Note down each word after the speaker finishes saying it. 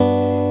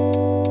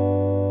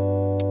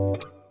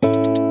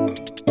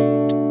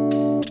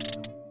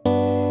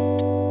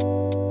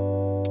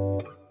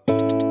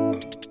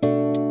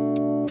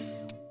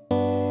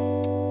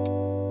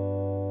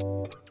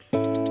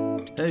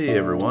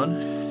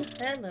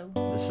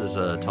This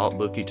is Talk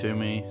Bookie to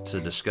Me. It's a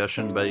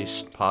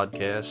discussion-based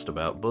podcast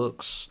about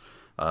books.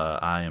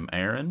 I am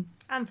Aaron.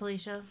 I'm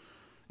Felicia.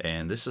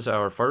 And this is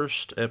our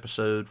first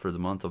episode for the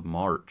month of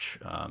March.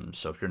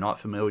 So if you're not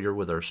familiar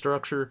with our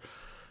structure,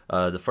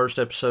 the first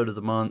episode of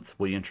the month,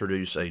 we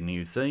introduce a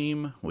new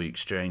theme. We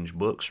exchange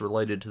books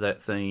related to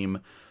that theme.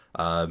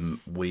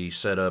 We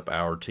set up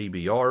our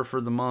TBR for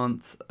the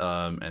month,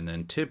 and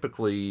then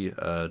typically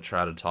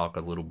try to talk a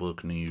little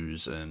book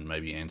news and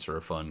maybe answer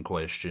a fun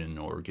question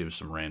or give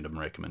some random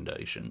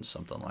recommendations,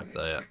 something like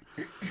that.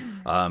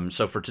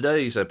 So for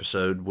today's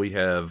episode, we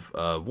have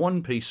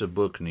one piece of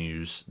book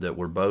news that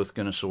we're both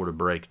going to sort of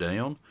break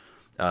down.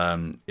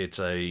 It's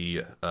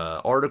a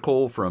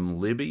article from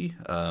Libby.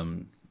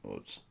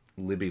 It's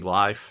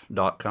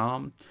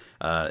LibbyLife.com,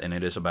 and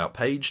it is about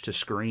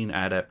page-to-screen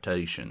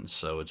adaptations.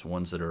 So it's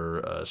ones that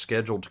are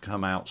scheduled to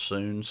come out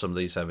soon. Some of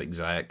these have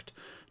exact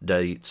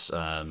dates,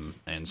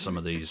 and some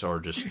of these are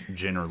just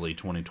generally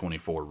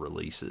 2024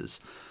 releases.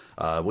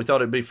 We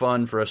thought it'd be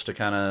fun for us to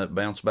kind of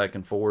bounce back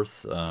and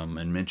forth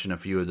and mention a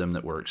few of them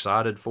that we're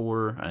excited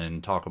for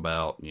and talk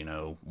about,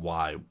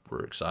 why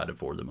we're excited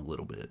for them a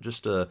little bit.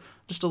 Just a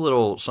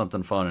little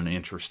something fun and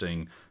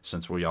interesting,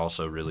 since we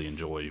also really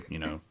enjoy,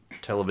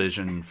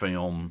 television,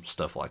 film,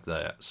 stuff like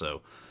that.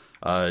 So,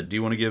 do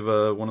you want to give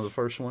one of the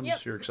first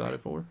ones you're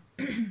excited for?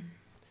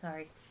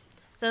 Sorry.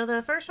 So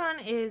the first one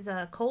is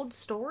Cold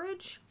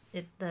Storage.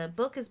 The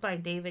book is by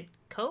David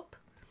Cope.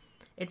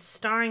 It's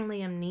starring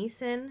Liam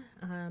Neeson,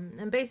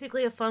 and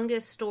basically a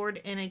fungus stored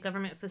in a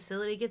government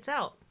facility gets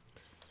out.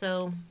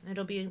 So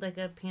it'll be like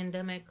a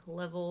pandemic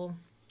level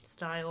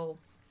style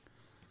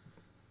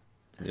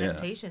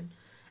adaptation.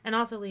 And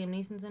also Liam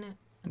Neeson's in it.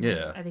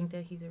 I think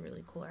that he's a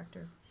really cool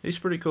actor. He's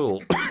pretty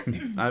cool. I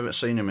haven't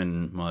seen him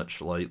in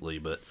much lately,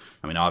 but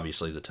I mean,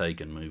 obviously the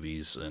Taken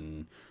movies,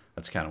 and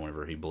that's kind of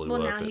whenever he blew up.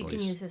 Well, now he can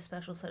use his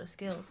special set of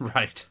skills.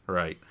 Right.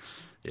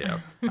 Yeah.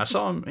 I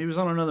saw him, he was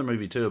on another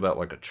movie too about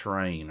like a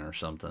train or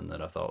something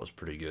that I thought was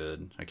pretty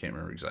good. I can't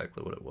remember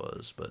exactly what it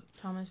was, but...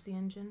 Thomas the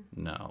Engine?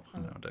 No,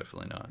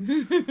 definitely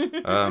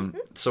not.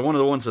 So one of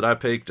the ones that I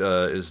picked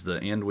is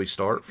The End We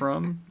Start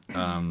From.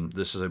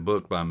 This is a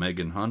book by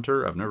Megan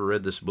Hunter. I've never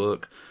read this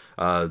book.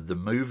 The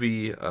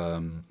movie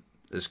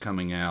is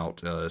coming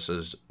out,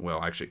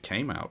 it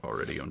came out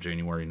already on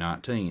January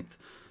 19th.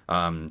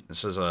 It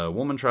says a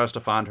woman tries to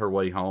find her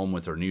way home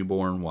with her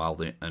newborn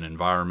while an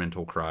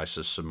environmental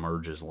crisis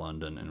submerges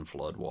London in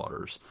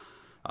floodwaters.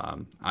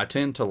 I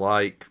tend to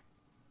like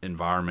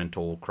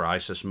environmental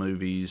crisis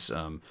movies,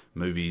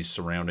 movies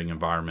surrounding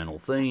environmental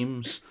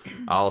themes.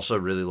 I also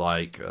really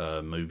like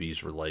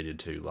movies related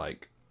to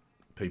like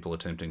people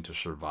attempting to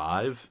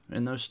survive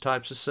in those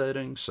types of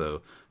settings.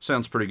 So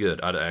sounds pretty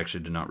good. I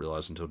actually did not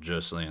realize until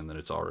just then that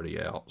it's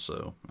already out.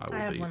 So I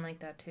have one like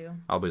that too.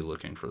 I'll be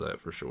looking for that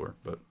for sure.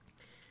 But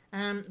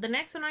the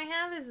next one I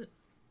have is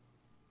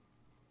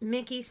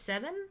Mickey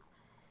 7.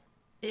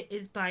 It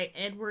is by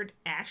Edward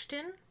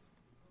Ashton.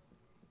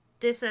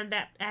 This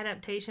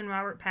adaptation,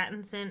 Robert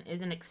Pattinson,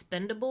 is an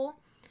expendable.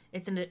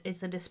 It's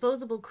a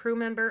disposable crew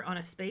member on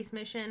a space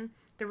mission.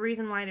 The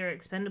reason why they're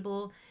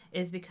expendable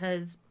is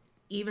because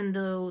even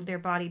though their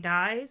body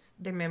dies,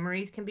 their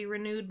memories can be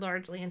renewed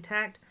largely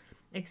intact,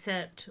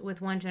 except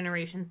with one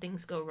generation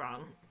things go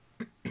wrong.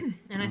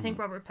 And I think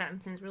Robert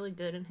Pattinson's really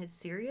good in his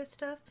serious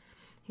stuff.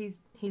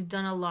 He's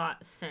done a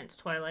lot since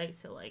Twilight,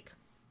 so like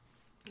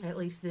at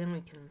least then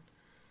we can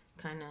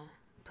kind of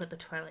put the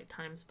Twilight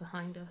times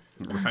behind us.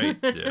 Right,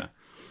 yeah.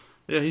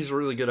 Yeah, he's a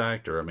really good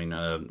actor. I mean,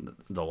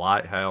 The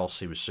Lighthouse,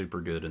 he was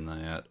super good in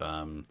that.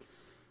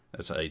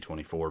 That's an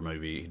A24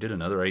 movie. He did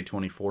another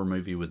A24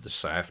 movie with the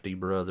Safdie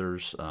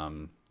brothers.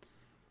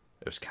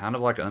 It was kind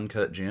of like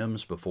Uncut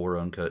Gems before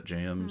Uncut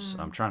Gems.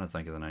 I'm trying to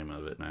think of the name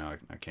of it now.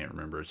 I can't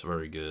remember. It's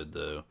very good,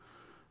 though.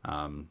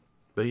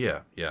 But yeah,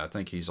 I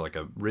think he's like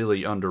a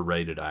really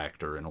underrated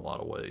actor in a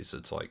lot of ways.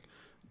 It's like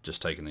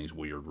just taking these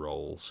weird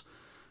roles.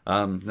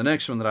 The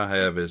next one that I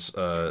have is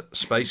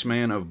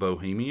Spaceman of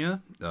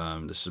Bohemia.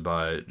 This is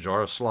by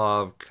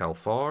Jaroslav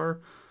Kalfar.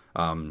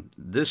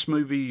 This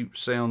movie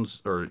it's going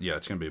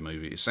to be a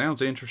movie. It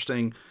sounds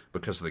interesting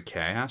because of the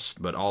cast,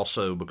 but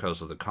also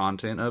because of the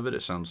content of it.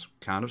 It sounds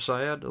kind of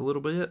sad a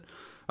little bit.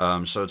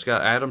 So it's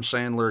got Adam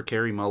Sandler,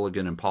 Carey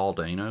Mulligan, and Paul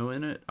Dano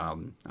in it. I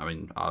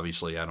mean,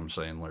 obviously Adam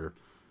Sandler,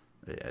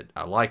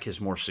 I like his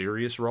more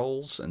serious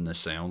roles, and this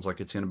sounds like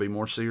it's going to be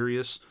more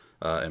serious.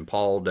 And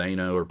Paul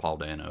Dano, I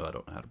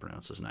don't know how to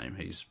pronounce his name.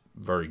 He's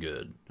very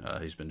good.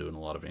 He's been doing a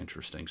lot of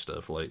interesting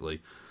stuff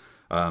lately.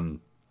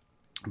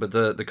 But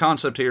the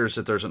concept here is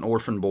that there's an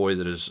orphan boy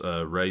that is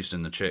raised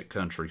in the Czech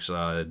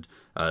countryside.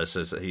 It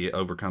says that he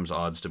overcomes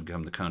odds to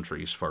become the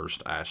country's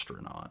first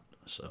astronaut.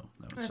 So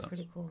that's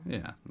pretty cool.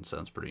 Yeah, it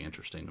sounds pretty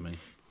interesting to me.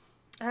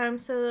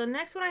 So the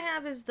next one I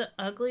have is The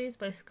Uglies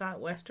by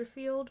Scott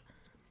Westerfield.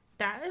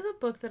 That is a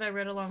book that I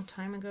read a long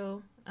time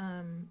ago.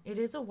 It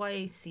is a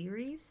YA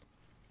series.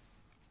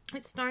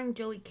 It's starring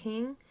Joey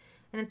King,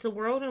 and it's a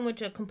world in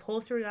which a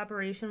compulsory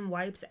operation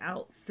wipes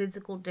out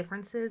physical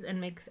differences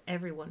and makes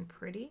everyone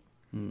pretty.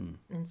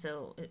 And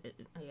so,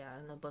 yeah,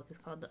 and the book is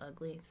called The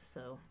Uglies.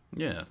 So,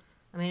 Yeah.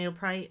 I mean, it'll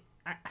probably,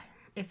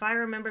 if I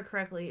remember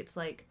correctly, it's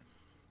like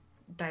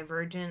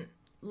Divergent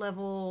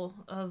level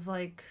of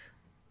like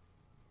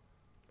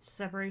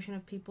separation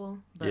of people.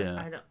 But Yeah.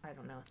 I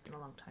don't know. It's been a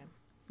long time.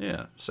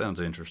 Yeah, sounds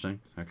interesting.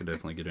 I could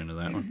definitely get into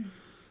that one.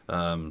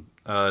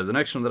 The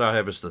next one that I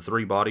have is The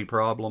Three Body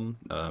Problem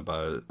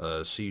by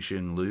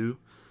Cixin Liu.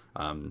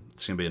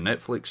 It's going to be a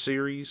Netflix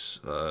series.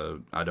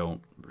 I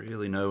don't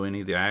really know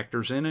any of the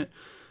actors in it.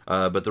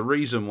 But the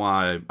reason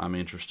why I'm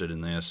interested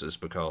in this is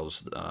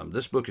because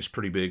this book is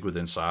pretty big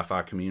within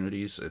sci-fi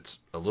communities. It's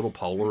a little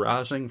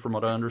polarizing from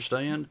what I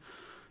understand.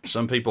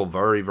 Some people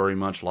very, very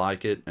much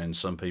like it, and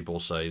some people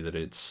say that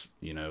it's,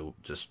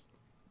 just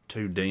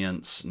too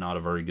dense, not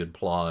a very good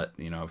plot.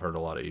 I've heard a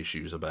lot of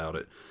issues about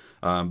it.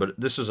 But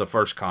this is a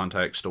first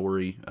contact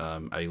story,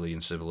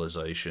 alien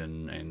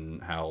civilization,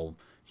 and how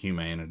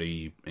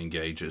humanity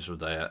engages with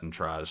that and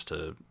tries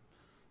to,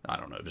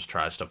 just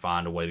tries to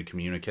find a way to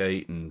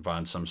communicate and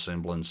find some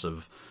semblance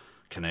of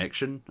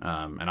connection.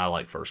 And I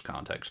like first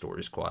contact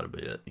stories quite a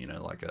bit,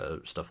 like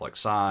stuff like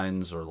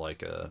Signs or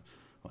like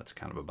it's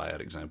kind of a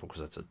bad example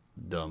because that's a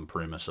dumb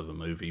premise of a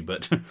movie,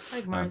 but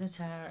like Mars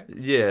Attacks.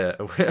 Yeah,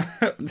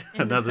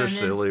 another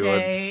silly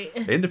Day.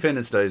 one.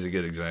 Independence Day is a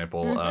good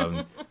example.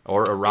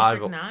 Or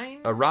Arrival. District 9?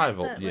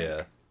 Arrival,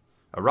 yeah.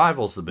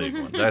 Arrival's the big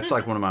one. That's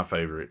like one of my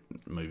favorite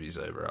movies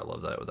ever. I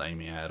love that with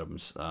Amy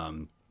Adams.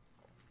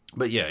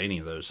 But yeah, any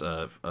of those.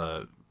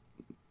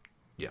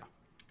 Yeah.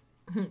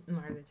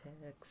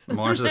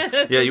 Mars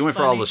Attacks. Yeah, you went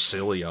for all Funny. the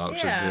silly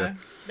options. Yeah.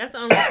 That's the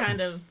only kind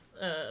of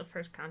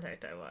first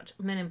contact I watch.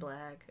 Men in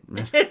Black.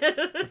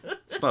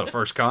 It's not a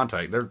first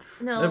contact. They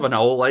No. have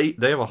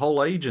a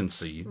whole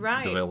agency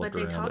Right, developed but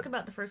they around talk it.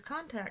 about the first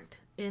contact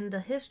in the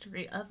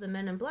history of the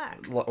Men in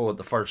Black. What,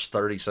 the first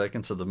 30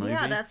 seconds of the movie?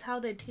 Yeah, that's how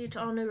they teach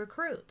all new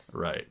recruits.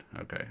 Right.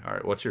 Okay. All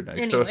right. What's your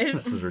next one?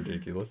 Anyways. This is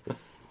ridiculous.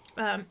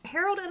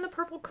 Harold and the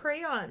Purple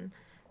Crayon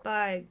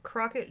by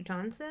Crockett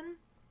Johnson.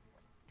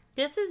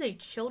 This is a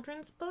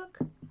children's book.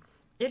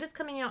 It is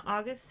coming out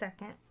August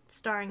 2nd,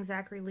 starring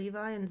Zachary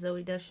Levi and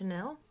Zooey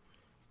Deschanel.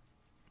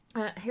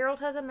 Harold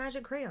has a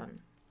magic crayon.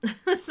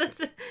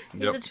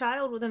 He's a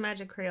child with a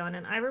magic crayon,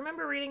 and I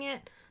remember reading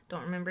it.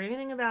 Don't remember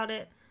anything about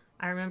it.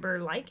 I remember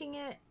liking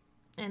it,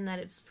 and that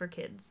it's for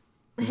kids.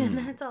 And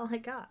that's all I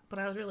got. But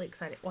I was really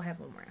excited. Well, I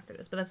have one more after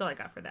this, but that's all I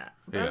got for that.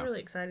 But I was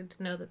really excited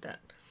to know that.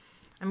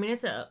 I mean,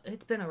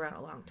 it's been around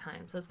a long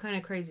time, so it's kind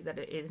of crazy that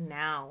it is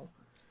now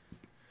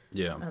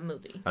a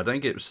movie. I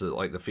think it's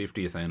like the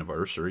 50th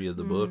anniversary of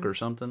the book or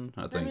something.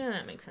 I think. Yeah,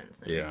 that makes sense.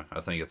 Then. Yeah,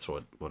 I think it's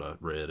what I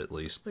read at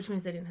least. Which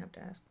means they didn't have to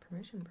ask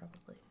permission,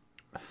 probably.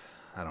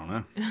 I don't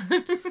know.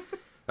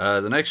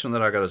 The next one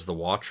that I got is The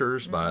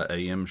Watchers by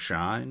A.M.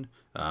 Shine.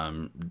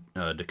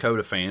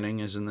 Dakota Fanning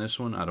is in this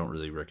one. I don't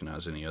really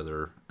recognize any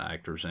other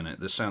actors in it.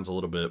 This sounds a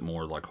little bit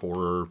more like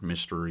horror,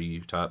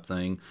 mystery type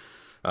thing.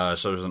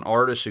 So there's an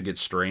artist who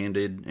gets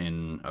stranded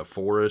in a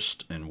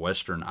forest in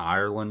Western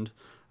Ireland.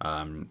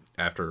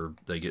 After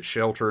they get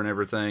shelter and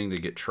everything, they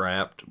get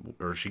trapped,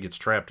 or she gets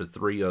trapped with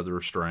 3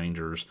 other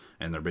strangers,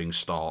 and they're being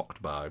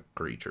stalked by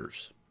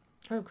creatures.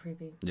 Oh,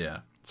 creepy. Yeah,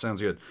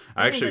 sounds good.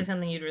 I think that's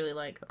something you'd really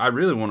like. I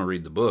really want to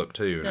read the book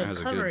too. The It has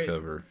a cover good is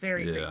cover.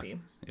 very creepy.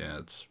 Yeah,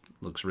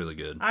 looks really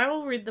good. I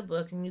will read the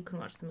book, and you can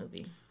watch the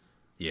movie.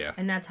 Yeah,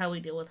 And that's how we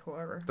deal with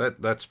horror.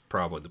 that's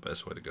probably the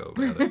best way to go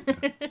about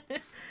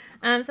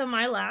it. So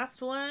my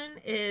last one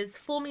is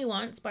Fool Me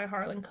Once by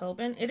Harlan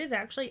Coben. It is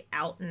actually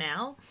out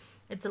now.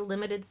 It's a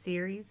limited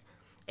series.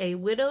 A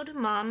widowed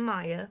mom,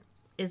 Maya,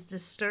 is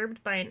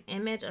disturbed by an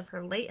image of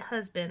her late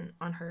husband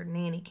on her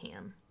nanny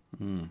cam.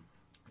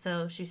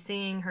 So she's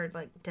seeing her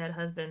dead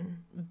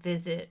husband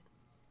visit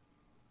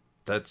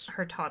That's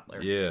her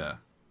toddler. yeah,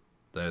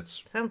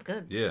 that's Sounds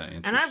good. yeah.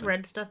 Interesting. And I've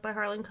read stuff by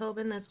Harlan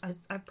Coben.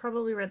 I've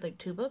probably read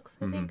 2 books,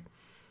 I think.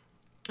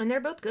 And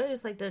they're both good.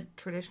 It's like the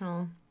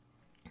traditional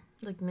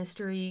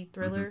mystery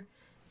thriller.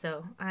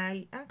 So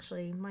I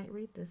actually might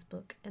read this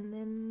book and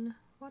then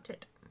watch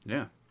it.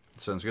 Yeah,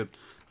 sounds good.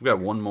 I've got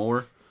one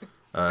more.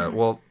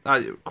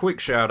 Quick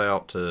shout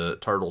out to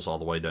Turtles All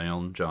the Way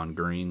Down, John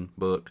Green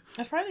book.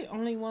 That's probably the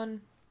only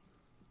one.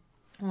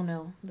 Oh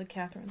no, the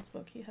Catherine's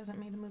book he hasn't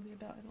made a movie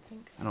about, I don't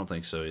think. I don't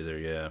think so either.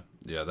 Yeah,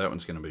 that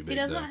one's going to be big. He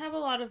doesn't have a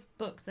lot of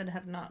books that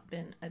have not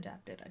been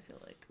adapted, I feel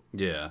like.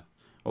 Yeah,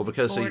 well,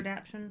 because 4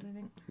 adaptations, I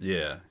think.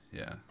 Yeah.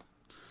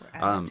 Or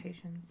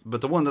adaptations.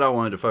 But the one that I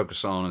wanted to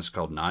focus on is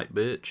called Night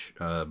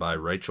Bitch by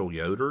Rachel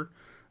Yoder.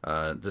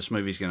 This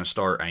movie's going to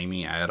star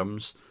Amy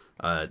Adams.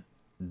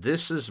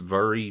 This is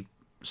very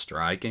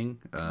striking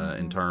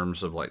in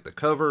terms of the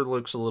cover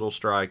looks a little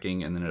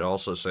striking, and then it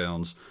also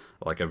sounds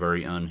like a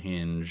very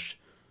unhinged,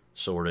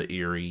 sort of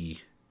eerie.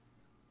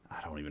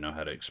 I don't even know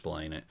how to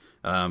explain it,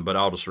 but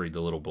I'll just read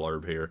the little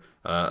blurb here.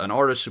 An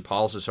artist who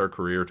pauses her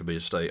career to be a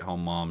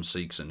stay-at-home mom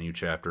seeks a new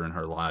chapter in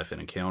her life and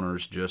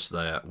encounters just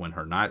that when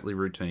her nightly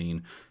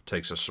routine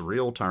takes a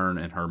surreal turn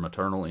and her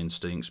maternal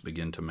instincts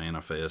begin to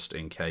manifest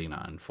in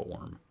canine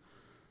form.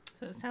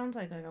 So it sounds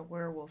like a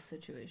werewolf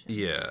situation.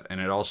 Yeah,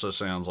 and it also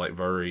sounds like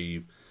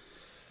very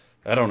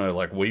I don't know,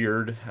 like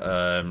weird,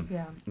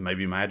 Yeah.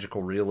 maybe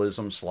magical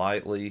realism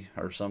slightly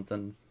or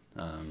something.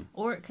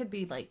 Or it could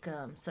be like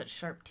such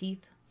sharp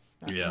teeth.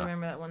 I Yeah.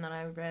 remember that one that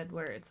I read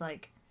where it's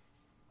like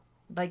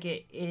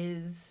it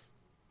is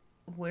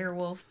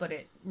werewolf, but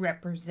it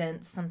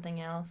represents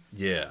something else.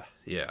 Yeah,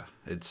 yeah.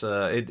 It's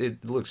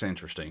it looks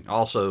interesting.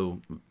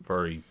 Also,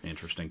 very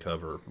interesting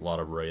cover. A lot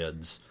of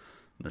reds.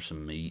 There's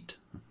some meat.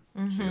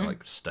 So,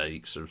 like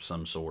steaks of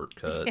some sort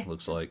cut.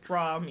 Looks Just like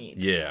raw meat.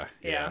 yeah.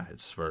 Yeah.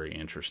 It's very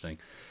interesting.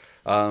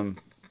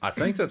 I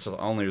think that's the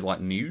only like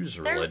news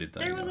related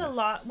thing. There was a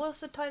lot. What's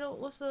the title?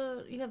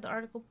 You have the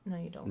article? No,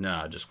 you don't.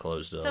 No, I just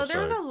closed up. So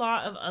there was a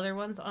lot of other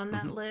ones on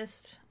that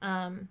list.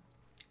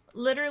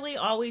 Literally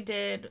all we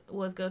did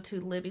was go to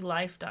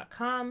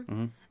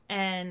libbylife.com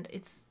and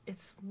it's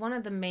one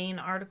of the main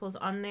articles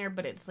on there,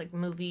 but it's like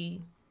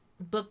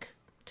book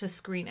to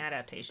screen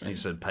adaptations. And you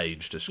said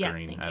page to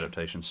screen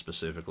adaptation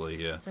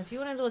specifically, yeah. So if you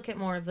wanted to look at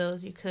more of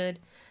those, you could.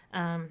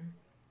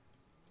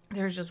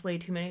 There's just way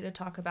too many to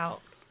talk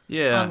about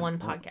on one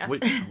podcast.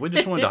 We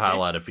just wanted to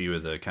highlight a few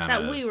of the kind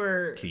that of we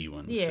were key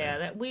ones. Yeah,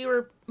 that we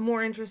were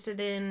more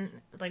interested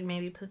in, like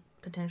maybe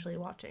potentially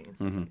watching and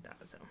stuff like that.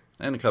 So.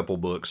 And a couple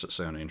books that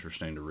sound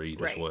interesting to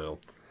read as well.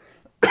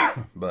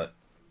 But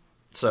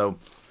so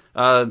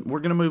we're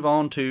going to move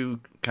on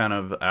to kind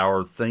of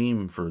our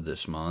theme for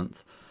this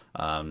month.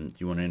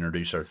 You want to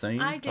introduce our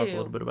theme? I do. Talk a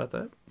little bit about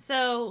that.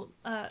 So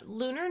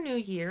Lunar New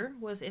Year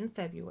was in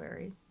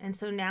February, and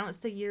so now it's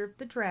the Year of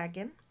the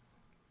Dragon,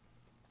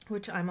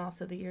 which I'm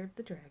also the Year of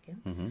the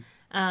Dragon.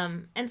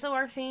 And so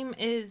our theme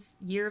is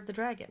Year of the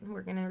Dragon.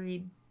 We're going to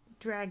read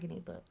dragon-y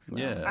books. Well,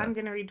 yeah. I'm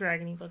going to read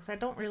dragon-y books. I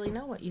don't really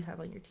know what you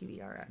have on your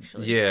TBR,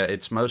 actually. Yeah,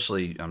 it's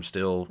mostly, I'm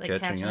still like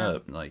catching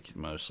up, like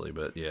mostly,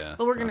 but yeah.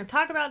 But we're going to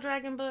talk about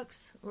dragon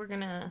books. We're going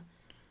to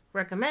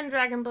recommend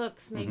dragon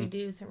books, maybe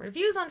do some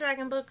reviews on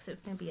dragon books.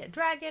 It's going to be a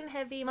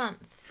dragon-heavy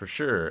month. For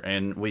sure.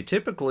 And we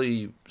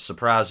typically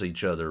surprise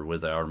each other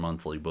with our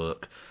monthly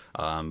book.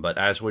 But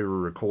as we were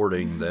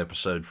recording the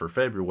episode for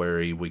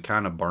February, we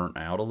kind of burnt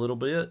out a little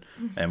bit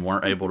and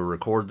weren't able to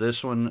record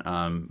this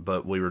one.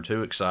 But we were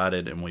too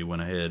excited and we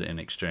went ahead and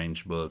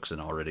exchanged books and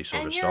already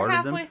sort of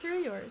started them. And you're halfway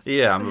through yours.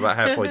 Yeah, I'm about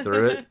halfway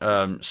through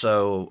it.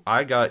 So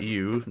I got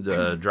you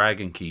the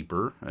Dragon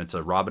Keeper. It's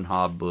a Robin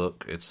Hobb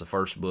book. It's the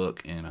first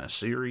book in a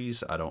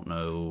series. I don't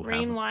know.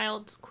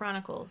 Rainwild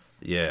Chronicles.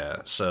 Yeah.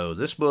 So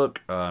this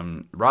book,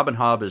 Robin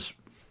Hobb is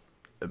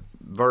a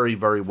very,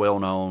 very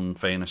well-known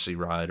fantasy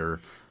writer.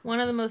 One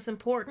of the most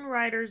important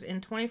writers in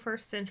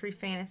 21st century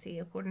fantasy,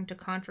 according to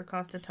Contra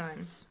Costa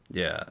Times.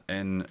 Yeah,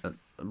 and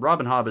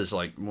Robin Hobb is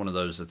like one of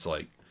those that's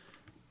like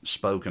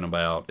spoken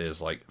about as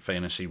like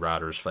fantasy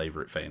writers'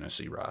 favorite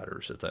fantasy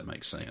writers, if that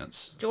makes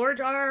sense. George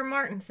R.R.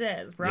 Martin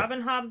says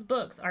Robin Hobb's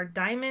books are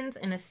diamonds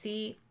in a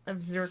sea of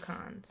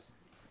zircons.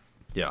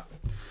 Yeah.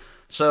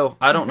 So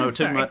I don't know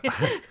too much.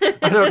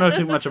 I don't know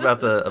too much about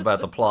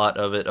the plot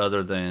of it,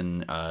 other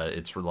than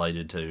it's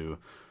related to.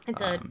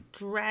 It's a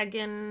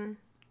dragon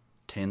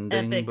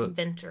tending epic book.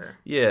 adventure.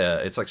 Yeah,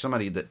 it's like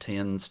somebody that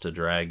tends to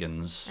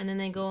dragons, and then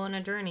they go on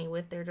a journey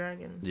with their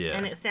dragons. Yeah,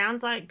 and it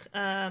sounds like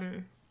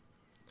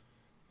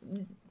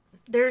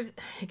there's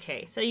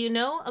so you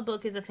know a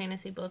book is a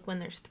fantasy book when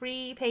there's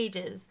 3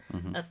 pages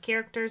of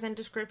characters and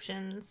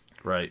descriptions.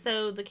 Right.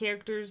 So the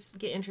characters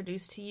get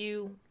introduced to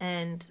you,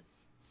 and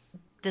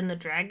then the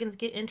dragons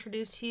get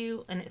introduced to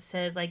you, and it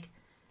says like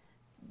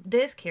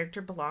this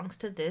character belongs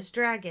to this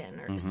dragon,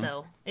 or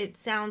so it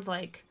sounds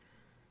like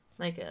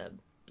a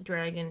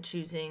dragon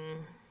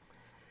choosing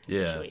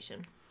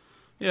situation.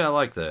 Yeah, I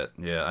like that.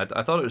 Yeah,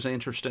 I thought it was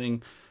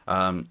interesting.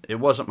 It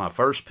wasn't my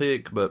first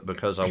pick, but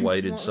because I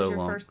waited so long. What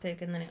was your first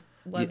pick, and then it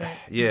wasn't?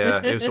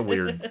 Yeah, it was a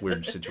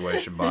weird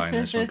situation buying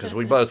this one because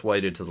we both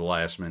waited to the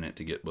last minute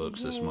to get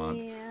books this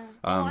month. Yeah.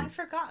 I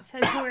forgot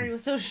February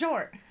was so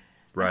short.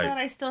 Right. I thought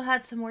I still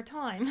had some more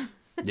time.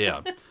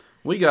 Yeah,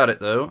 we got it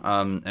though.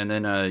 And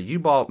then you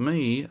bought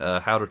me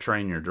How to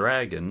Train Your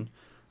Dragon,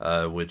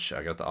 which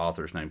I got the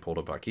author's name pulled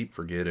up. I keep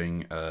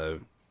forgetting.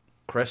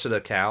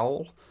 Cressida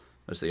Cowell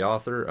is the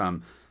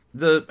author.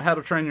 The How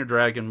to Train Your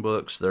Dragon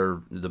books, they're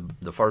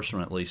the first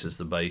one at least is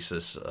the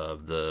basis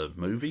of the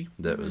movie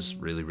that was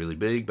really, really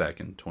big back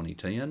in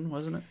 2010,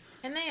 wasn't it?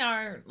 And they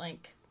are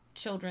like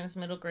children's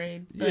middle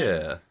grade. But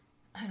yeah.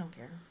 I don't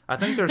care. I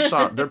think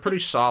they're pretty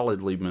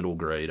solidly middle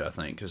grade, I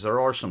think, because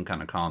there are some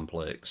kind of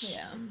complex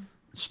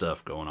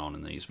stuff going on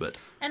in these.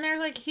 And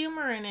there's like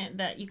humor in it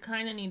that you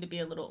kind of need to be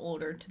a little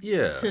older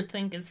to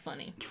think is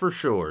funny. For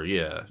sure,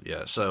 yeah.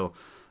 So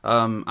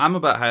I'm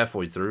about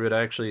halfway through it,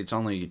 actually. It's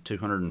only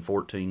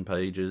 214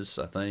 pages,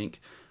 I think.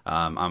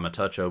 I'm a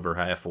touch over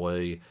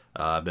halfway.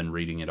 I've been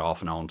reading it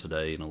off and on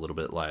today and a little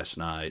bit last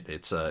night.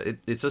 It's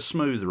a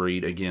smooth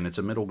read. Again, it's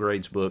a middle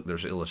grades book.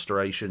 There's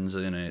illustrations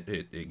in it.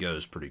 It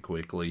goes pretty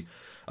quickly.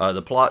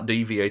 The plot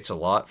deviates a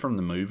lot from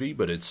the movie,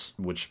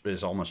 which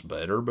is almost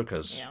better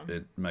because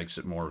it makes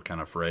it more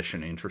kind of fresh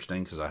and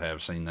interesting because I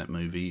have seen that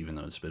movie, even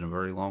though it's been a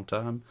very long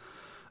time.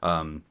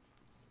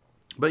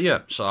 But yeah,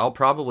 so I'll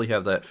probably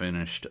have that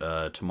finished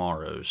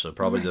tomorrow. So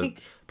probably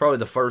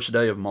the first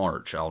day of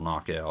March, I'll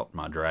knock out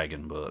my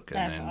dragon book,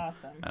 That's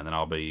awesome. And then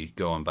I'll be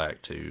going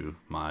back to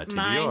my TBR.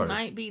 Mine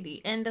might be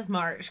the end of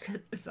March because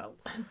it's so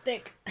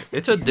thick.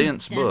 It's a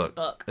dense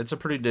book. It's a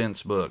pretty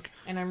dense book.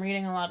 And I'm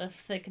reading a lot of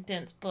thick,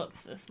 dense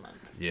books this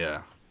month.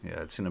 Yeah,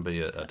 it's going to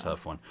be a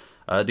tough one.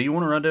 Do you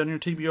want to run down your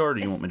TBR, or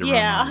do you want me to run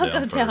mine down I'll go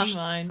first? down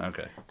mine.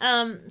 Okay.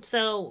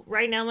 So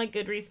right now my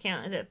Goodreads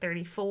count is at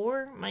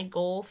 34. My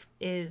goal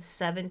is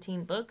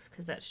 17 books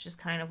because that's just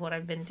kind of what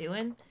I've been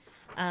doing.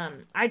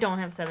 I don't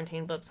have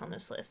 17 books on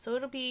this list, so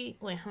it'll be...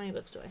 Wait, how many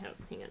books do I have?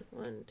 Hang on.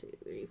 1, 2,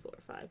 3, 4,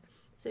 5,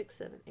 6,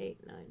 7,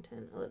 8, 9,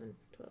 10, 11,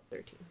 12,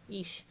 13.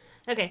 Yeesh.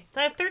 Okay,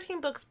 so I have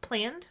 13 books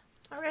planned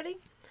already.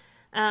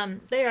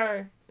 They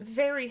are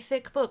very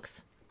thick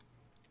books.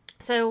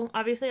 So,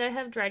 obviously, I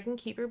have Dragon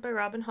Keeper by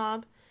Robin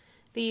Hobb.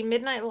 The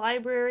Midnight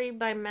Library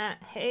by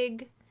Matt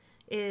Haig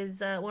is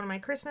one of my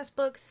Christmas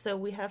books, so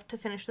we have to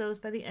finish those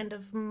by the end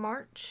of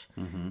March.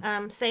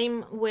 Mm-hmm.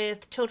 Same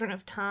with Children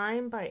of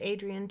Time by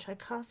Adrian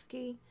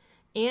Tchaikovsky,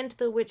 and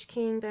The Witch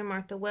King by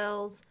Martha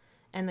Wells,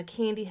 and The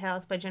Candy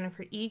House by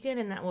Jennifer Egan,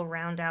 and that will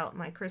round out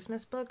my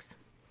Christmas books.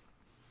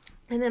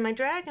 And then my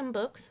dragon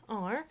books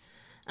are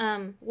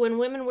When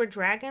Women Were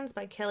Dragons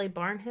by Kelly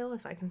Barnhill,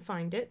 if I can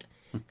find it,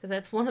 because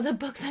that's one of the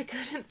books I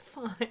couldn't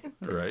find.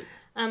 Right.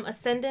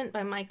 Ascendant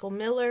by Michael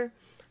Miller.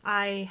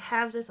 I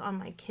have this on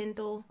my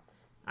Kindle.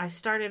 I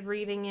started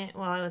reading it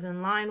while I was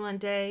in line one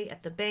day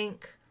at the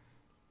bank.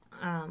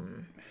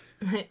 And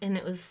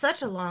it was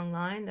such a long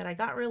line that I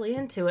got really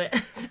into it.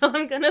 So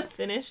I'm going to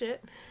finish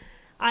it.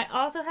 I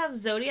also have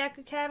Zodiac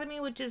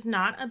Academy, which is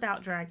not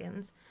about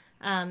dragons.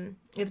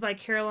 It's by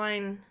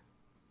Caroline...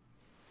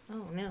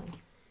 Oh, no.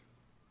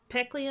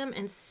 Peclium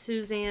and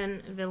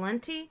Suzanne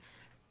Valenti.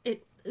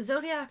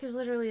 Zodiac is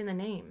literally in the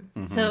name.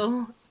 Mm-hmm.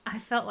 So I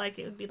felt like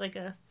it would be like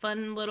a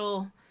fun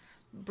little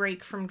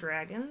break from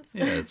dragons.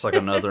 Yeah, it's like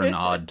another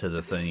nod to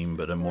the theme,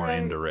 but a more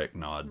indirect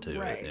nod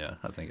to it. Yeah,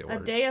 I think it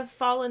works. A Day of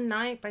Fallen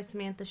Night by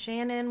Samantha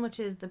Shannon, which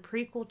is the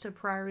prequel to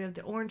Priory of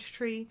the Orange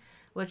Tree,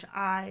 which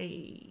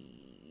I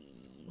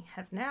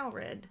have now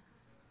read.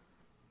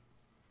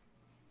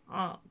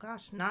 Oh,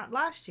 gosh, not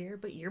last year,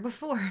 but year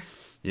before.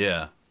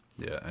 Yeah.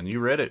 Yeah, and you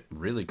read it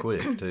really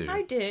quick, too.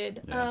 I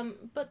did,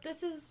 but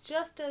this is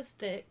just as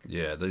thick.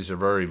 Yeah, these are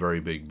very, very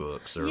big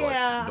books. They're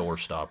like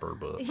door-stopper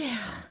books.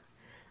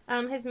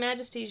 Yeah. His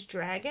Majesty's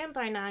Dragon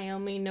by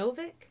Naomi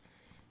Novik,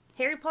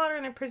 Harry Potter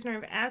and the Prisoner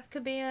of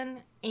Azkaban,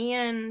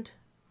 and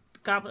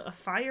Goblet of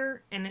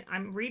Fire. And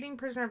I'm reading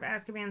Prisoner of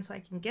Azkaban so I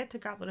can get to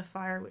Goblet of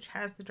Fire, which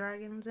has the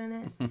dragons in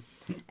it.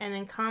 And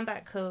then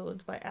Combat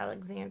Codes by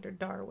Alexander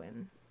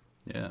Darwin.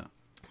 Yeah.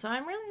 So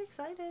I'm really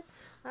excited.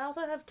 I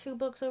also have 2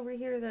 books over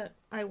here that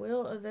I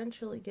will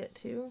eventually get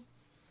to.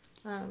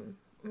 I'm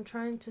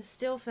trying to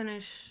still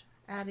finish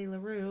Addie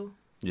LaRue.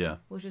 Yeah.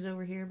 Which is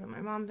over here, but my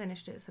mom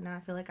finished it, so now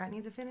I feel like I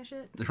need to finish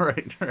it.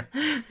 Right. A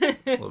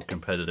little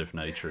competitive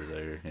nature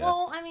there. Yeah.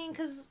 Well, I mean,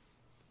 because,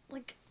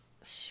 like,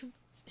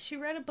 she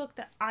read a book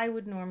that I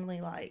would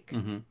normally like.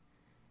 Mm-hmm.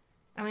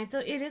 I mean, so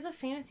it is a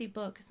fantasy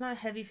book. It's not a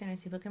heavy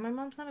fantasy book, and my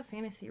mom's not a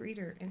fantasy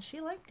reader, and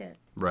she liked it.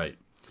 Right.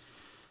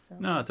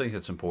 No, I think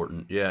it's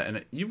important. Yeah,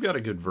 and you've got a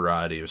good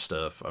variety of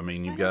stuff. I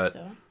mean, you've got,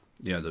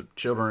 the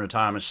Children of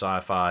Time is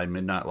sci-fi,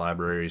 Midnight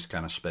Library is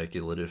kind of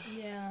speculative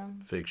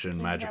fiction,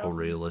 Candy magical House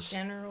realist.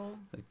 General.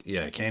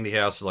 Yeah, Candy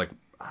House is like,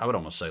 I would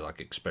almost say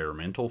like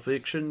experimental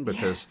fiction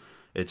because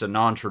it's a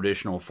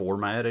non-traditional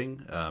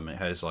formatting. It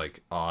has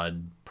like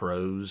odd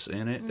prose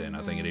in it, and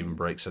I think it even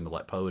breaks into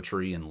like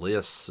poetry and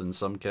lists in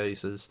some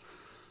cases.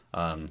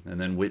 And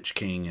then Witch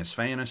King is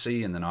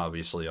fantasy, and then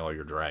obviously all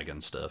your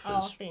dragon stuff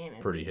is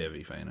pretty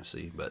heavy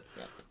fantasy. But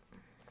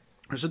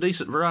there's a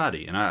decent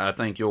variety, and I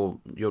think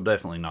you'll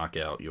definitely knock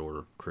out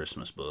your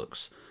Christmas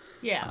books.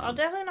 Yeah, I'll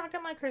definitely knock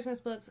out my Christmas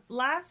books.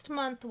 Last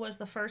month was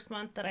the first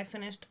month that I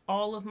finished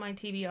all of my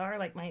TBR,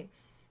 like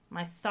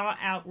my thought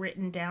out,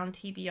 written down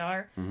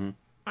TBR. Mm-hmm.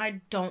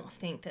 I don't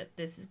think that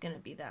this is going to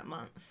be that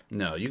month.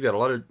 No, you got a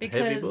lot of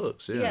heavy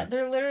books. Yeah,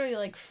 they're literally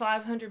like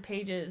 500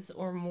 pages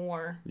or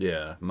more.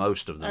 Yeah,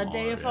 most of them A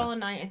Day of Fallen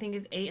Night, I think,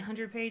 is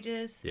 800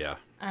 pages. Yeah.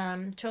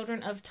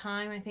 Children of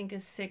Time, I think,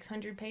 is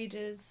 600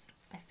 pages,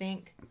 I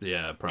think.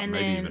 Yeah, and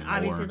maybe then, even more.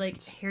 obviously,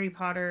 like, Harry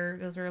Potter,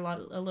 those are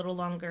a little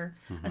longer.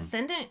 Mm-hmm.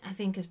 Ascendant, I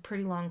think, is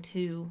pretty long,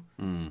 too.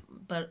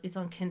 But it's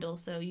on Kindle,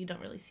 so you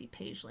don't really see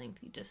page length.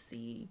 You just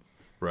see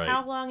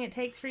how long it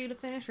takes for you to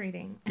finish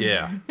reading.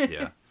 Yeah,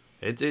 yeah.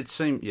 It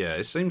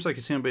seems like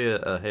it's going to be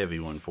a heavy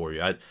one for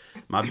you.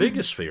 My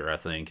biggest fear, I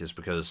think, is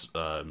because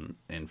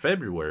in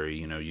February,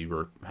 you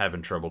were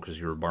having trouble because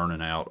you were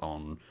burning out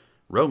on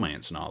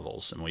romance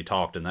novels, and we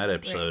talked in that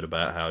episode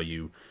about how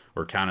you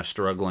were kind of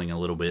struggling a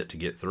little bit to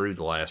get through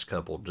the last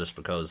couple, just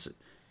because.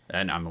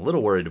 And I'm a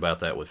little worried about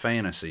that with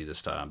fantasy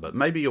this time, but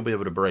maybe you'll be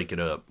able to break it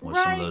up with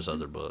some of those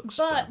other books.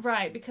 But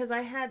because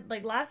I had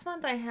last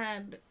month, I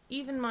had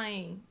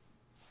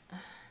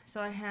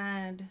I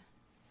had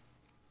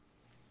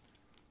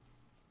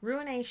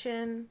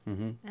Ruination,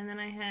 and then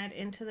I had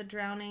Into the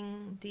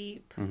Drowning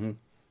Deep,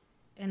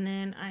 And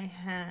then I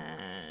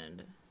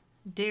had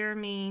Dare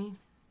Me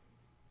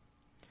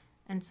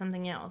and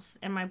something else.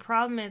 And my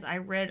problem is I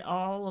read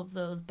all of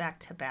those back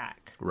to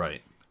back.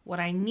 Right. What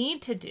I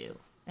need to do,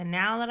 and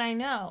now that I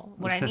know,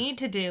 what I need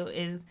to do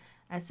is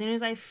as soon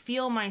as I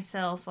feel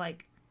myself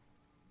like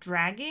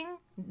dragging,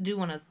 do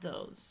one of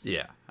those.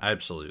 Yeah,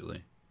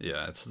 absolutely.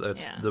 Yeah, that's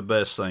the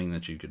best thing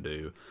that you could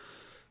do.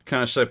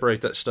 Kind of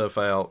separate that stuff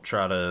out.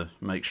 Try to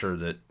make sure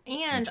that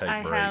and you take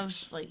I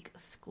breaks. have like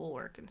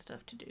schoolwork and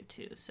stuff to do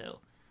too, so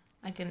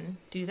I can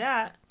do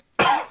that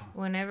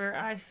whenever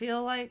I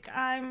feel like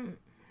I'm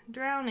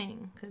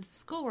drowning, because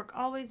schoolwork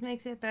always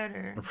makes it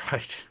better.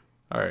 Right.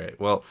 All right.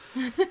 Well,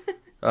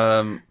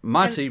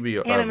 my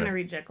TBR. And I'm gonna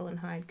read Jekyll and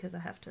Hyde because I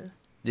have to.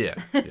 Yeah,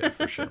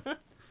 for sure.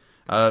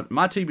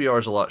 My TBR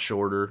is a lot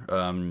shorter.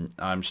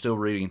 I'm still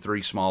reading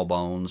Three Small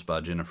Bones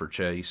by Jennifer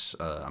Chase.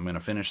 I'm going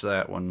to finish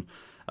that one.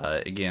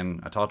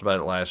 Again, I talked about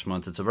it last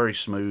month. It's a very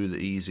smooth,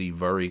 easy,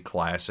 very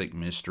classic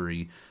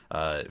mystery.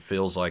 It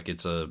feels like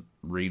it's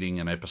reading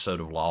an episode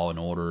of Law and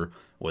Order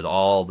with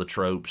all the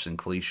tropes and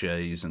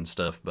cliches and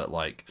stuff, but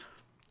like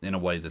in a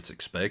way that's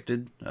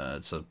expected.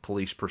 It's a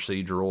police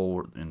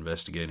procedural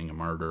investigating a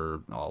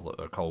murder,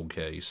 a cold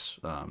case.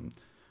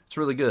 It's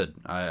really good.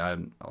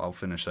 I'll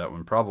finish that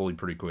one probably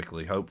pretty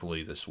quickly,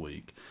 hopefully this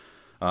week.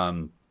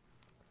 And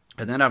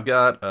then I've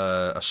got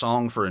A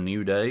Song for a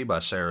New Day by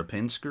Sarah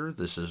Pinsker.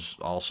 This is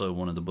also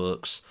one of the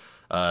books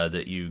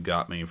that you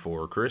got me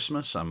for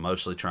Christmas. I'm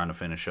mostly trying to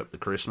finish up the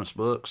Christmas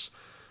books.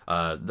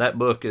 That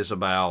book is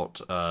about,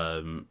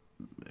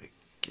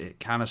 it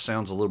kind of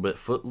sounds a little bit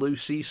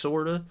footloosey,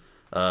 sort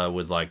of,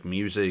 with like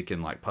music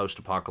and like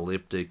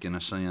post-apocalyptic in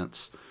a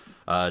sense.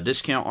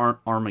 Discount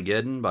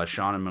Armageddon by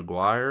Seanan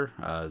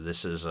McGuire.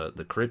 This is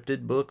the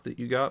Cryptid book that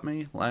you got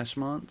me last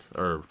month,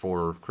 or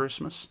for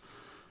Christmas.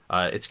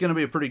 It's going to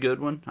be a pretty good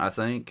one, I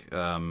think.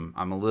 I'm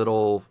a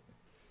little,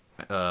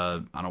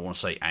 I don't want to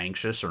say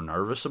anxious or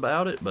nervous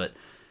about it, but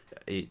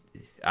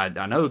I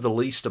know the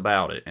least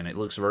about it, and it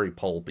looks very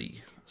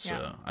pulpy. So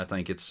Yeah. I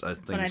think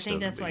But I think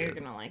that's why you're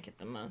gonna like it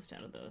the most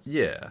out of those.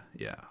 Yeah.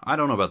 I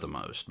don't know about the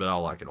most, but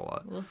I'll like it a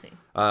lot. We'll see.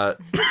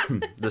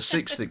 The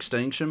Sixth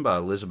Extinction by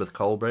Elizabeth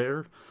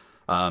Colbert.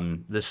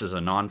 This is a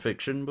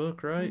nonfiction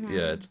book, right? Mm-hmm.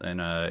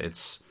 Yeah,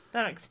 it's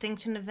About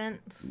extinction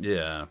events.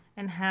 Yeah.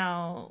 And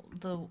how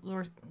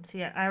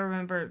I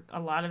remember a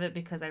lot of it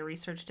because I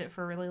researched it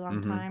for a really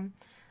long time.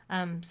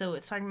 So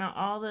it's talking about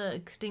all the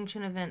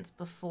extinction events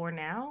before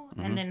now,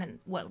 and then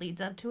what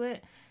leads up to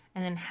it,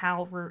 and then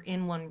how we're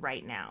in one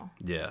right now.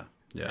 Yeah.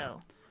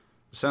 So.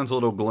 Sounds a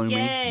little gloomy,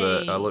 Yay.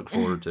 but I look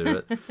forward to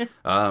it.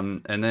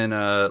 And then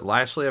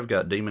lastly, I've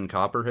got Demon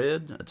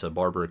Copperhead. It's a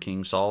Barbara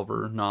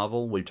Kingsolver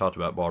novel. We've talked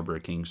about Barbara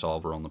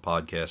Kingsolver on the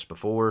podcast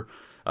before.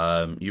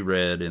 You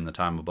read In the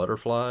Time of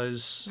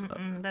Butterflies.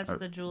 That's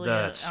the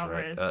Julia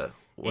Alvarez. Right.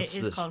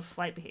 It is called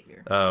Flight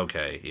Behavior.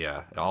 Okay,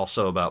 yeah.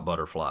 Also about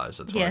butterflies.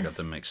 That's why I got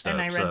them mixed up.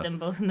 And I read them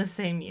both in the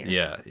same year.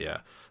 Yeah.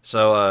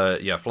 So,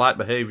 Flight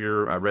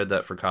Behavior, I read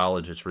that for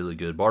college. It's really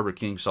good. Barbara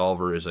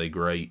Kingsolver is a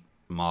great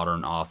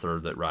modern author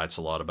that writes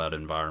a lot about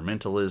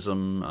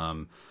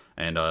environmentalism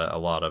and a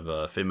lot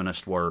of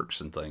feminist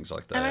works and things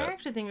like that. And I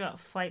actually think about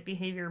Flight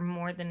Behavior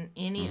more than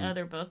any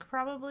other book,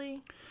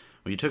 probably.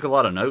 Well, you took a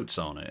lot of notes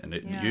on it, and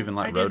you even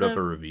wrote up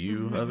a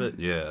review of it.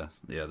 Yeah.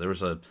 There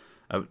was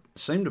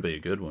seemed to be a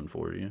good one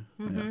for you.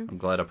 Yeah, I'm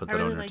glad I put that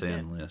on your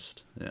 10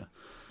 list. Yeah.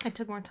 I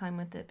took more time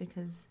with it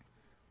because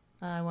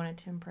I wanted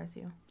to impress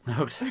you.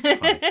 Oh, that's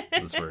funny.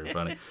 That's very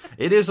funny.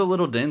 It is a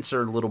little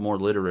denser, a little more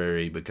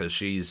literary because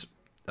she's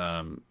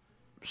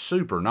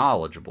super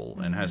knowledgeable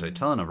and has a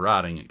ton of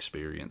writing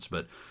experience.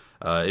 But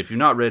if you've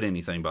not read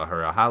anything by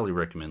her, I highly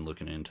recommend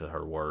looking into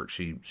her work.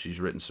 She's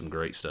written some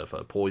great stuff.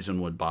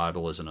 Poisonwood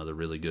Bible is another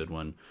really good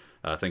one.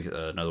 I think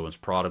another one's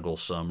Prodigal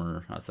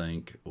Summer, I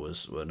think,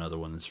 was another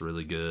one that's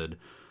really good.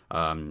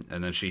 And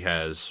then she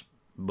has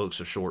books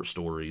of short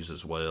stories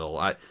as well.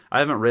 I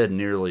haven't read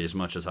nearly as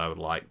much as I would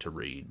like to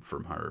read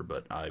from her,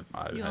 but I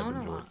have enjoyed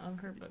a lot of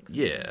her books.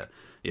 Yeah,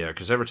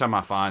 because every time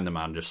I find them,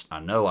 I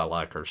know I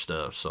like her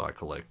stuff, so I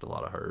collect a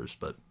lot of hers.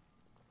 But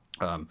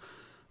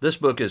this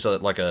book is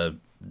like a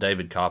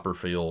David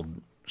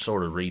Copperfield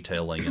sort of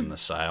retelling in the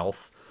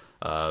South.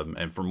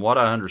 And from what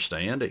I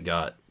understand, it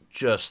got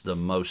just the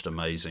most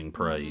amazing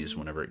praise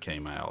whenever it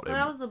came out. Well,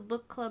 that was the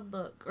book club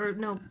book,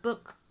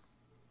 book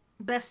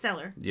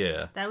bestseller.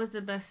 Yeah. That was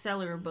the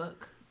bestseller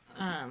book.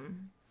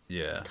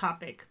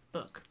 Topic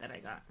book that I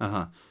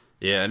got.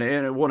 Yeah, and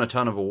it won a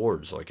ton of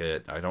awards. Like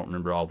I don't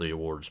remember all the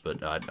awards,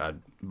 but I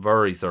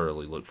very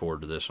thoroughly look forward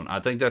to this one. I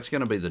think that's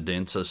going to be the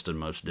densest and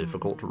most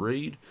difficult to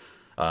read.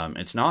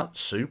 It's not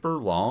super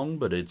long,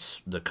 but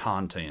the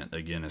content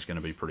again is going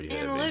to be pretty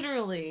heavy. And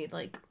literally,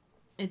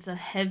 it's a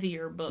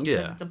heavier book.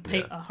 Yeah, it's a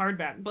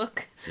hardback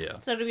book. Yeah.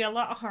 So it'll be a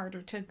lot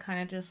harder to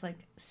kind of just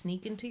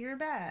sneak into your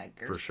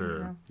bag. For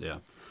sure. Yeah.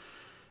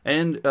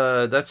 And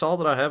that's all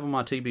that I have on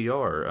my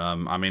TBR.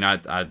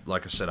 I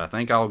like I said, I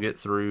think I'll get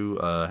through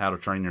How to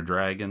Train Your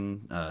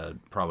Dragon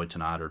probably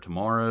tonight or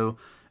tomorrow,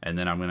 and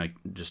then I'm going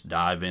to just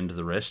dive into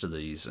the rest of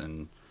these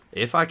and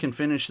if I can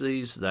finish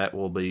these, that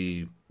will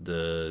be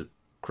the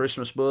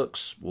Christmas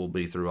books. We'll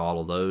be through all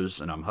of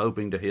those, and I'm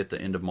hoping to hit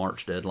the end of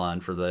March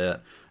deadline for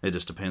that. It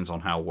just depends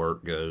on how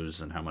work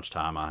goes and how much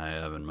time I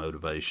have and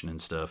motivation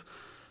and stuff.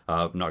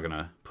 I'm not going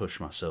to push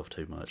myself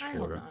too much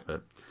for it.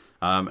 But,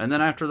 and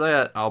then after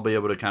that, I'll be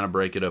able to kind of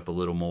break it up a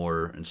little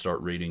more and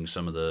start reading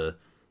some of the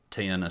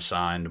 10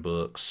 assigned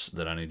books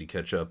that I need to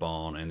catch up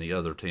on, and the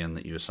other 10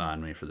 that you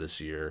assigned me for this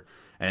year,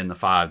 and the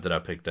 5 that I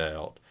picked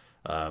out.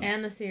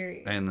 And the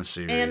series. And the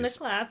series. And the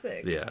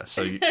classic. Yeah,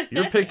 so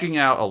you're picking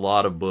out a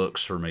lot of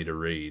books for me to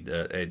read.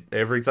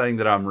 Everything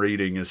that I'm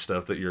reading is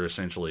stuff that you're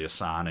essentially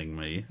assigning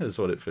me, is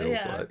what it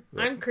feels like.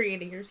 But, I'm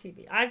creating your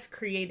TV. I've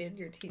created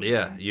your TV.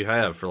 Yeah, you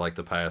have for like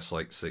the past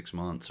 6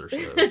 months or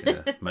so.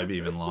 Yeah, maybe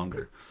even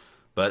longer.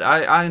 But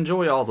I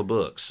enjoy all the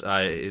books.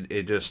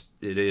 It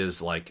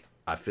is like,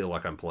 I feel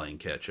like I'm playing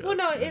catch up. Well,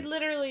 no, it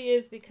literally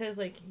is because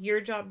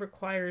your job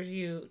requires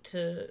you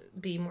to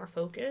be more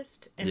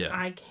focused, and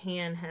I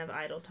can have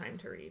idle time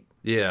to read.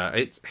 Yeah,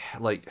 it's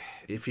like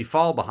if you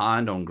fall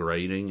behind on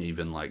grading,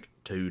 even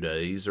 2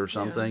 days or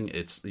something,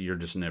 you're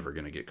just never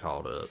going to get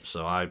caught up.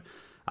 So I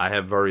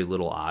have very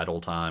little idle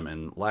time,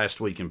 and this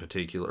week in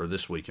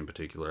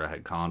particular, I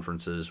had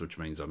conferences, which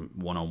means I'm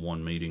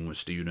one-on-one meeting with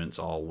students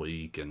all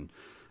week, and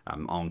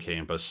I'm on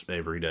campus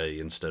every day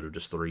instead of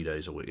just 3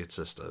 days a week. It's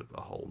just a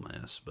whole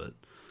mess, but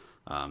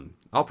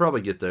I'll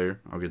probably get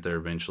there. I'll get there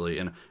eventually,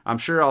 and I'm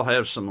sure I'll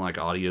have some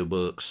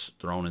audiobooks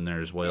thrown in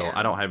there as well. Yeah.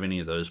 I don't have any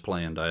of those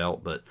planned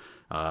out, but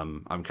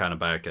I'm kind of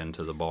back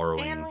into the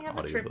borrowing. And we have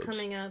a trip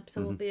coming up,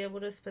 so we'll be able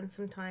to spend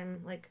some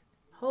time,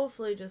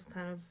 hopefully just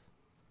kind of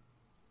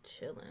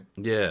chilling.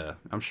 Yeah,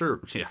 I'm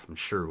sure. Yeah, I'm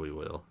sure we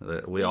will.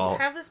 We all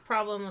have this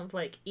problem of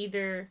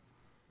either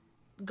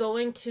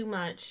going too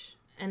much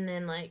and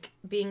then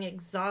being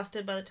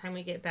exhausted by the time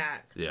we get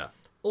back. Yeah.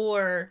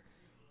 Or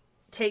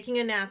taking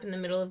a nap in the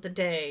middle of the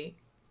day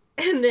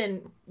and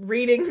then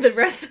reading the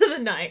rest of the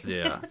night.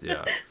 Yeah.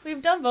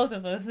 We've done both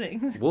of those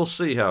things. We'll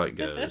see how it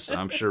goes.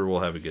 I'm sure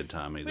we'll have a good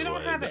time either way. We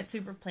don't have it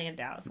super planned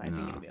out, so I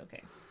think it'll be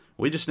okay.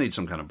 We just need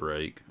some kind of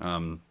break.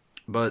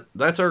 But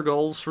that's our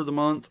goals for the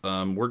month.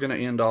 We're going to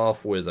end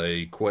off with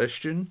a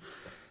question.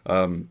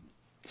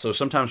 So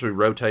sometimes we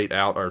rotate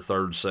out our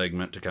third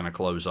segment to kind of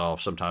close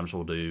off. Sometimes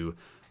we'll do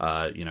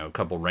a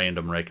couple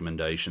random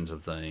recommendations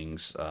of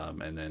things,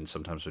 and then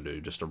sometimes we do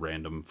just a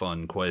random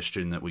fun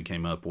question that we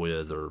came up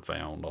with or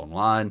found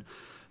online.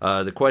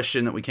 The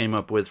question that we came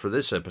up with for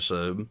this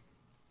episode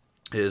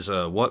is,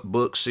 what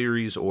book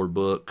series or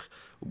book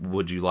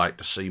would you like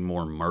to see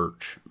more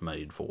merch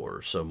made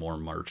for? So more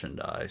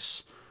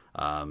merchandise.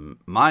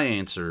 My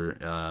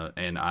answer,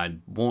 and I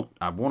want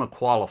to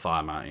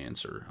qualify my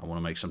answer. I want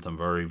to make something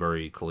very,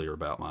 very clear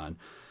about mine.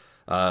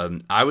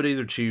 I would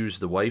either choose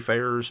the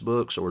Wayfarers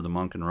books or the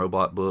Monk and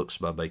Robot books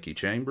by Becky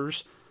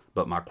Chambers,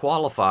 but my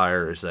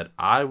qualifier is that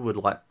I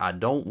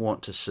don't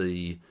want to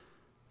see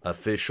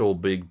official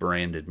big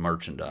branded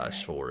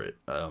merchandise for it.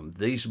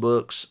 These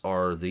books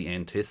are the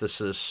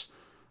antithesis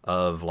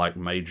of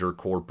major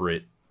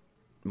corporate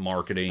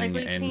marketing.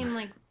 We've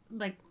seen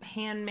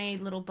handmade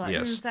little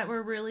buttons that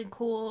were really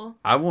cool.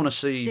 I want to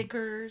see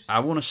stickers. I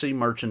want to see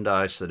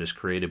merchandise that is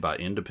created by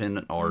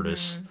independent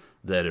artists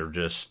that are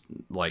just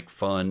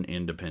fun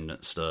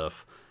independent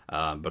stuff.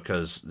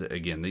 Because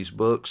again, these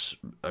books,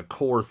 a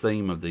core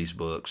theme of these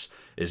books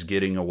is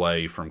getting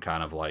away from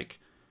kind of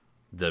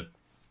the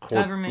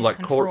government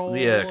control,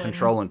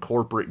 controlling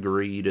corporate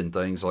greed and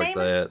things like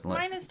that.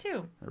 Mine is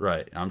too.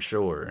 Right, I'm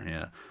sure.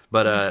 Yeah,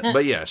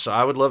 but yeah. So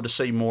I would love to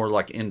see more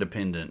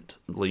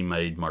independently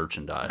made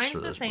merchandise. Mine's for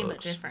those the same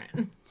books. but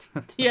different.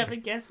 Do you have a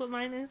guess what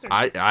mine is?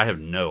 I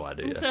have no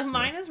idea. So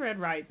mine is Red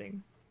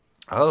Rising.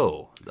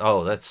 Oh,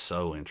 that's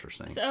so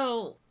interesting.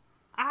 So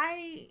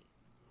I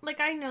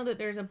know that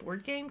there's a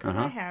board game because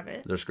I have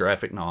it. There's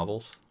graphic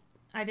novels.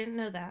 I didn't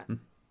know that.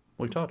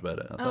 We talked about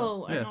it. I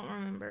don't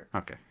remember.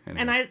 Okay.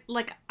 Anyway.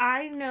 And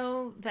I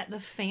know that the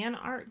fan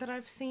art that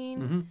I've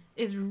seen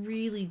is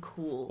really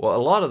cool. Well,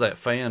 a lot of that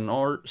fan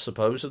art,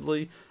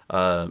 supposedly,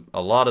 a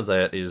lot of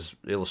that is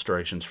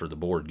illustrations for the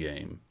board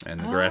game and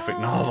the graphic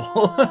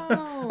novel.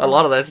 A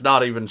lot of that's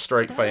not even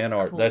straight fan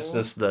art. Cool. That's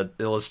just the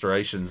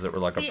illustrations that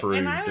were approved.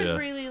 And I would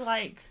really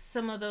like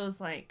some of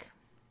those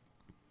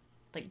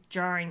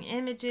jarring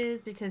images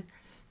because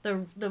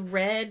the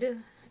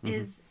red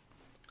is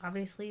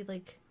obviously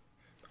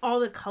all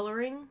the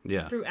coloring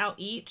throughout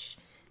each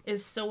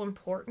is so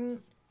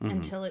important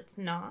until it's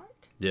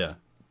not. Yeah.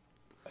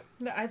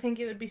 I think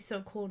it would be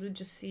so cool to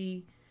just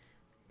see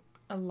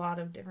a lot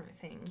of different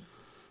things.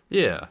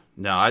 Yeah.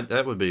 No,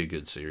 that would be a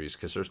good series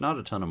because there's not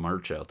a ton of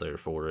merch out there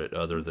for it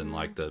other than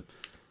the...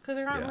 Because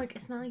they're not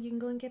it's not like you can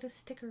go and get a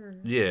sticker.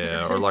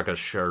 Yeah, or a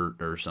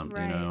shirt or something,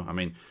 right. I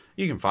mean,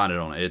 you can find it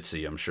on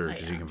Etsy, I'm sure,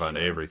 because you can find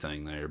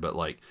everything there. But,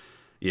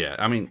 yeah,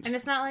 I mean... And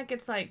it's not like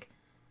it's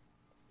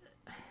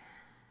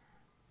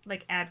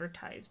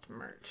advertised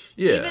merch.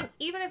 Yeah.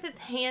 Even if it's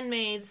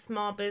handmade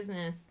small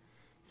business,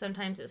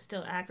 sometimes it's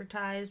still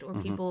advertised or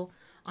people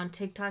on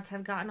TikTok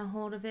have gotten a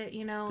hold of it,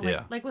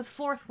 Yeah. like with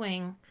Fourth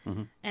Wing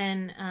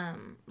and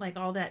like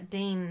all that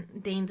Dane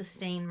the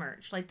Stain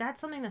merch. Like that's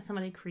something that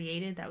somebody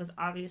created that was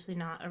obviously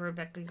not a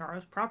Rebecca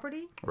Yarros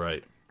property.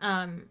 Right.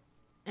 And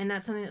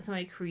that's something that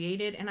somebody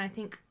created, and I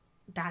think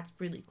that's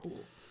really cool.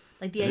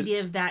 Like the idea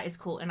of that is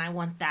cool, and I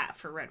want that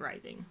for Red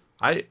Rising.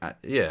 I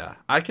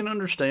can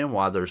understand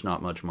why there's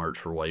not much merch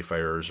for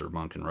Wayfarers or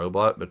Monk and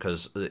Robot,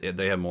 because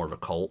they have more of a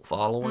cult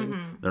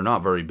following. They're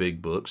not very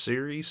big book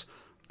series.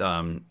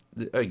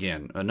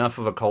 Again, enough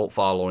of a cult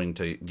following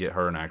to get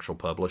her an actual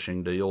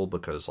publishing deal,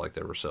 because like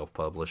they were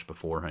self-published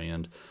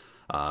beforehand,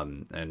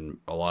 and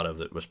a lot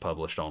of it was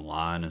published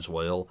online as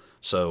well.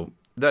 So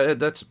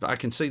that's I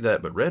can see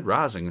that. But Red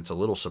Rising, it's a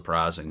little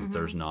surprising that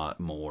there's not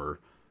more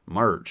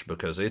merch,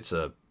 because it's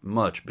a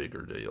much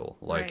bigger deal.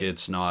 Like right.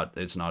 it's not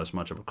as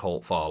much of a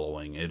cult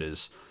following. It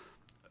is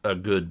a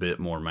good bit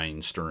more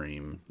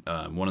mainstream.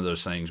 One of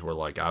those things where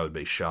like I would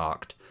be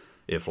shocked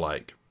if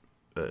like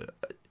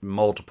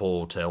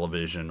multiple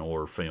television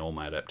or film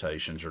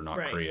adaptations are not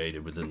right.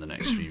 created within the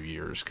next few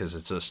years, because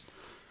it's just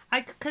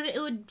because it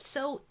would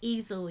so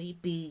easily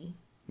be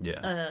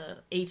a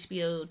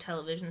HBO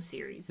television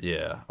series.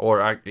 Yeah,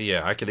 or I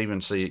could even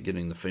see it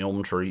getting the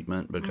film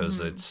treatment,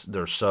 because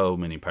there's so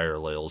many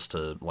parallels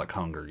to like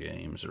Hunger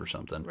Games or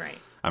something. Right.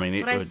 I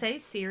mean, I say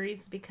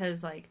series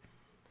because like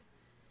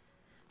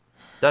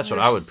that's what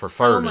I would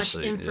prefer to see. So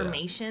much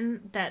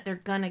information that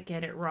they're gonna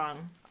get it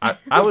wrong. I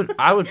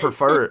would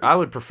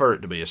prefer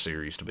it to be a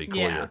series, to be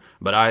clear. Yeah.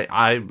 But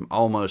I'm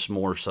almost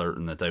more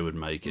certain that they would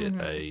make it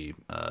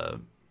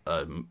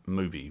a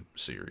movie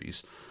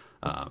series.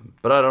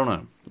 But I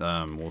don't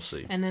know. We'll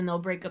see. And then they'll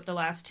break up the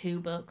last 2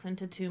 books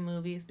into 2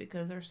 movies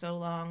because they're so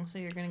long. So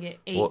you're going to get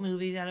 8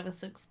 movies out of a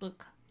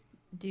 6-book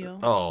deal.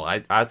 Oh,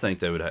 I think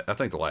they would. I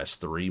think the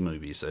last 3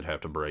 movies they'd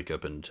have to break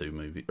up into 2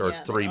 movies,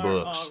 or 3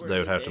 books. Really they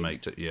would have to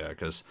make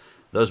because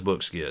those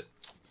books get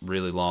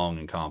really long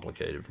and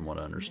complicated, from what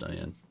I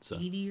understand. So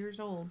 80 years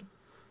old.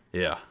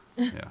 Yeah,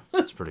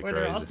 it's pretty crazy.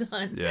 They're all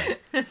done. Yeah.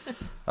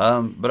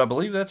 But I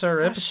believe that's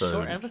our episode.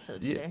 Short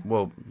episode today.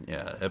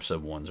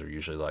 Episode 1s are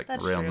usually like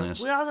that's around true.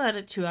 this. We also had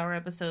a 2-hour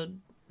episode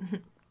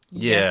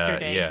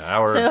yesterday.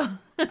 Yeah.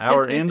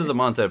 Our end of the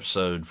month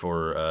episode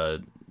for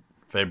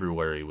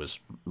February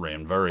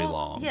ran very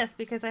long. Yes,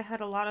 because I had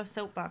a lot of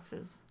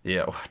soapboxes.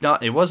 Yeah, no,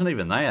 it wasn't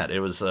even that. It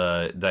was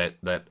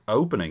that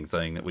opening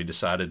thing that we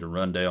decided to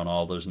run down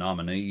all those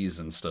nominees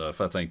and stuff.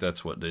 I think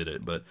that's what did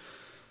it. But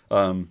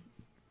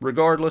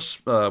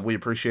regardless, we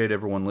appreciate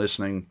everyone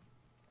listening.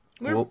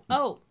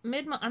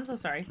 Mid-month. I'm so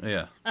sorry.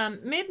 Yeah.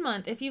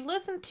 Mid-month. If you've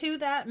listened to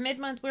that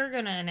mid-month, we're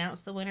going to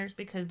announce the winners,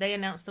 because they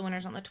announced the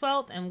winners on the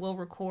 12th, and we'll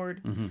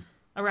record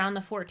around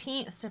the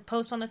 14th to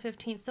post on the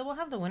 15th. So we'll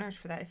have the winners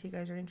for that if you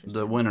guys are interested.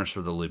 The winners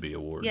for the Libby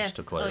Awards,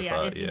 to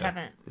clarify. If you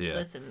haven't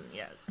listened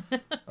yet.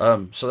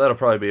 So that'll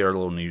probably be our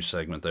little news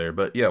segment there.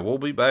 But yeah, we'll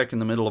be back in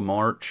the middle of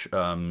March.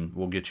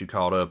 We'll get you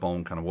caught up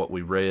on kind of what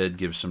we read,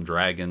 give some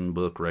Dragon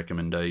book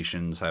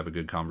recommendations, have a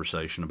good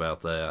conversation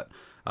about that.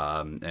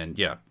 And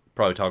yeah,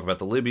 probably talk about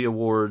the Libby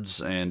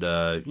Awards, and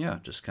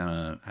just kind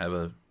of have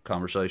a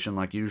conversation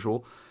like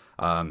usual.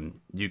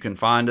 You can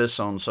find us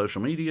on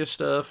social media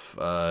stuff.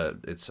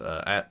 It's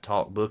at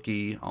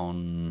TalkBookie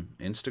on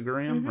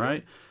Instagram,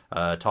 right?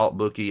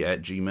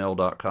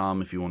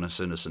 TalkBookie@gmail.com if you want to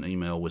send us an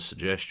email with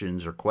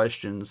suggestions or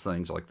questions,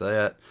 things like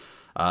that.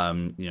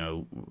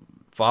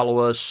 Follow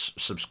us,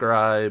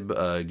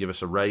 subscribe, give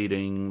us a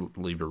rating,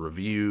 leave a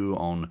review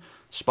on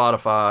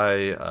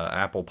Spotify,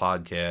 Apple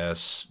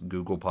Podcasts,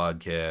 Google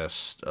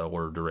Podcasts,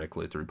 or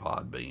directly through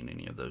Podbean.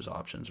 Any of those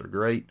options are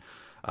great.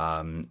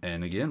 And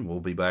again, we'll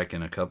be back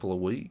in a couple of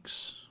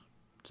weeks.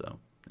 So,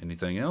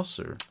 anything else?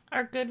 Or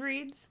our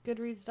Goodreads,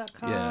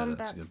 goodreads.com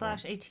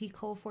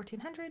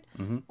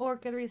 /ATCole1400 or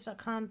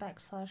goodreads.com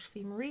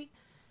 /FeeMarie.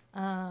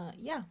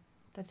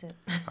 That's it.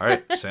 All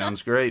right,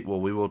 sounds great.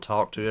 Well, we will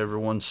talk to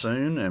everyone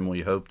soon, and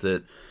we hope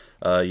that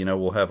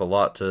we'll have a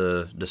lot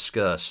to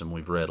discuss, and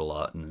we've read a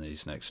lot in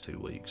these next 2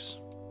 weeks.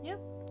 Yep.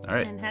 All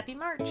right. And happy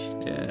March.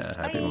 Yeah,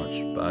 happy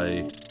March.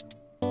 Bye.